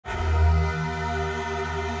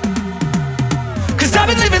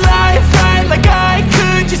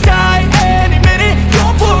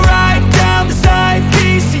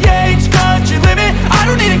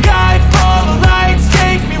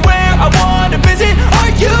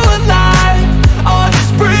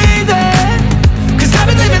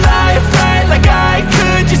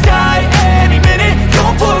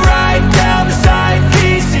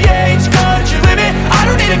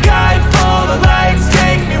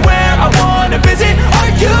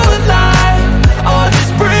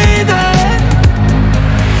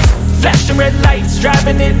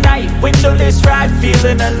this ride,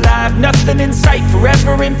 feeling alive. Nothing in sight,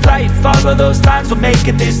 forever in flight. Follow those lines, we'll make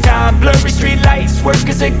it this time. Blurry street lights, work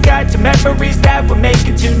as a guide to memories that we're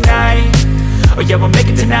making tonight. Oh yeah, we'll make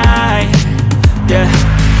it tonight. Yeah,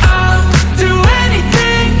 I'll do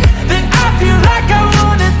anything that I feel like I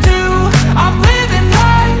wanna do. I'm living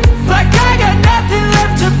life like I got nothing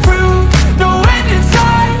left to prove. No end in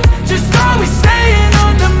sight, just always staying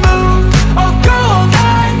on the move. I'll go all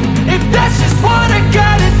night if that's just what I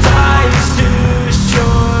gotta do. Life's too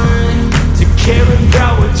short to care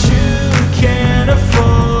about what you can't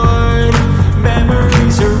afford.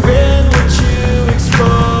 Memories are in what you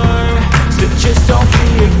explore, so just don't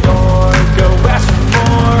be ignored. Go ask for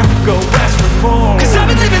more, go ask for more. Cause I've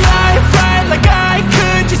been living life right like I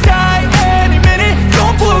could just die any minute.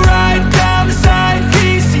 Going for a ride down the side,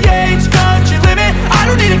 PCH, country limit. I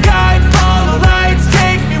don't need a guide, follow lights,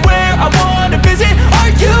 take me where I wanna visit.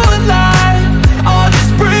 Are you alive? I'll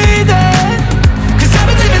just breathe in. Cause I've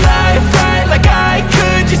been living life right like I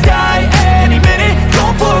could just die any minute.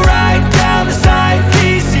 Going for a ride down the side,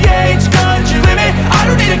 PCH, country limit. I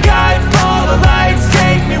don't need a guide, follow lights,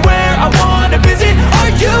 take me where I wanna visit.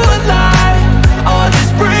 Are you alive? I'll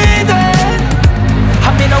just breathe in.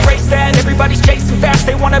 I'm in a race that everybody's chasing fast.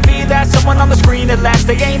 They wanna be that someone on the screen at last.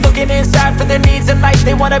 They ain't looking inside for their needs in life.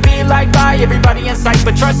 They wanna be liked by everybody in sight.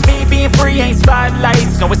 But trust me, being free ain't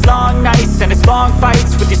spotlights. No, it's long nights and it's long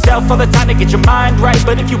fights with yourself all the time to get your mind right.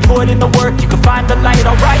 But if you put in the work, you can find the light,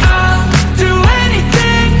 alright? I'll do it.